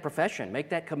 make that profession, make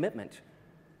that commitment.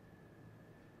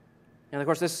 And of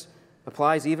course, this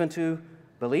applies even to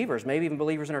believers, maybe even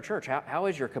believers in our church. How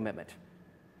is your commitment?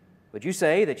 Would you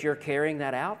say that you're carrying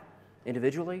that out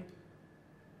individually?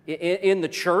 In the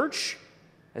church,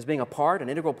 as being an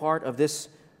integral part of this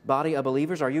body of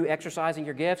believers? Are you exercising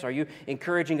your gifts? Are you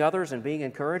encouraging others and being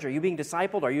encouraged? Are you being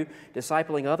discipled? Are you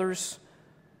discipling others?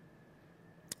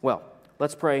 Well,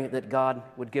 let's pray that God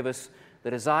would give us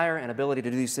the desire and ability to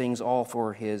do these things all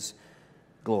for His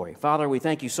glory. Father, we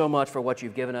thank You so much for what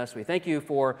You've given us. We thank You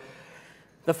for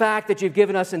the fact that You've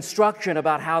given us instruction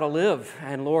about how to live.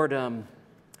 And Lord,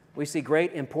 we see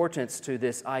great importance to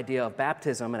this idea of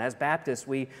baptism. And as Baptists,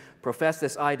 we profess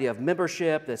this idea of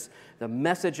membership, the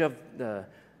message of the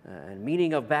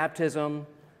meaning of baptism.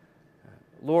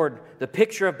 Lord, the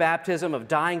picture of baptism, of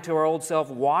dying to our old self,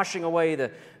 washing away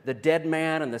the dead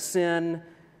man and the sin,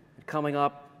 coming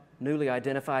up newly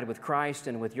identified with Christ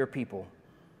and with Your people.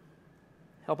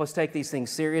 Help us take these things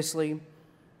seriously.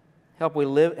 Help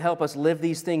us live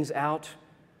these things out.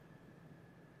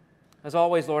 As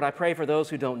always, Lord, I pray for those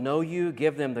who don't know You.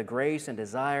 Give them the grace and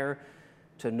desire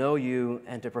to know You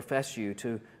and to profess You,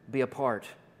 to be a part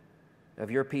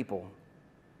of Your people.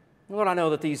 Lord, I know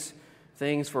that these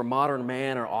things for modern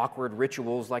man are awkward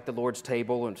rituals like the Lord's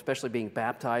table, and especially being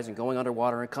baptized and going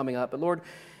underwater and coming up. But Lord,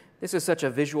 this is such a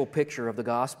visual picture of the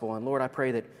gospel. And Lord, I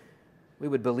pray that we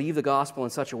would believe the gospel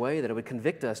in such a way that it would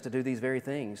convict us to do these very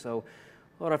things. So,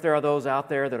 Lord, if there are those out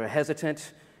there that are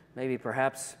hesitant, maybe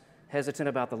perhaps hesitant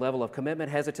about the level of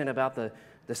commitment, hesitant about the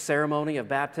ceremony of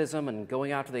baptism and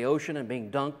going out to the ocean and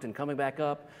being dunked and coming back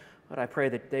up, Lord, I pray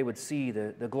that they would see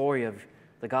the glory of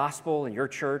the gospel and Your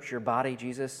church, Your body,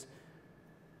 Jesus,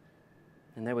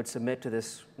 and they would submit to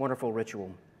this wonderful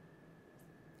ritual.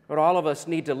 Lord, all of us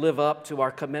need to live up to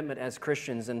our commitment as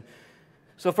Christians. And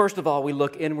so first of all, we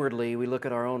look inwardly. We look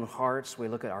at our own hearts. We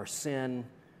look at our sin.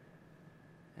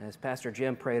 As Pastor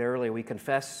Jim prayed earlier, we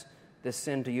confess this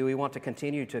sin to You. We want to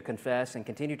continue to confess and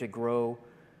continue to grow,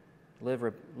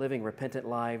 living repentant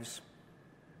lives.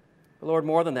 But Lord,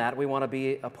 more than that, we want to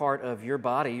be a part of Your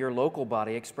body, Your local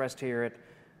body, expressed here at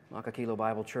Makakilo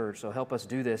Bible Church. So help us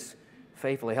do this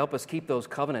faithfully. Help us keep those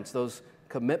covenants, those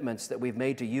commitments that we've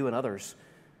made to You and others.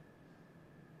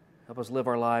 Help us live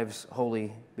our lives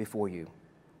holy before You.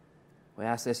 We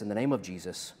ask this in the name of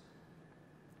Jesus.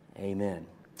 Amen.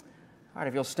 All right,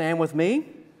 if you'll stand with me.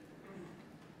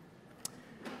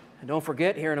 And don't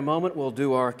forget, here in a moment, we'll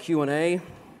do our Q&A.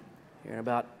 Here in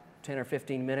about 10 or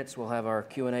 15 minutes, we'll have our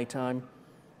Q&A time.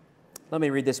 Let me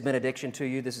read this benediction to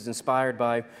you. This is inspired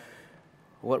by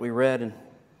what we read in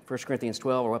 1 Corinthians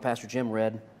 12, or what Pastor Jim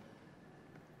read.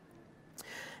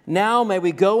 Now may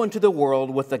we go into the world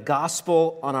with the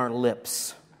gospel on our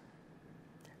lips.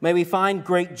 May we find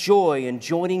great joy in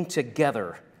joining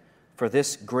together for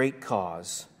this great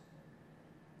cause.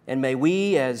 And may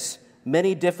we, as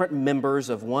many different members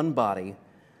of one body,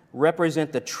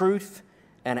 represent the truth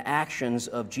and actions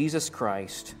of Jesus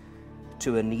Christ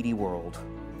to a needy world.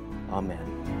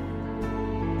 Amen.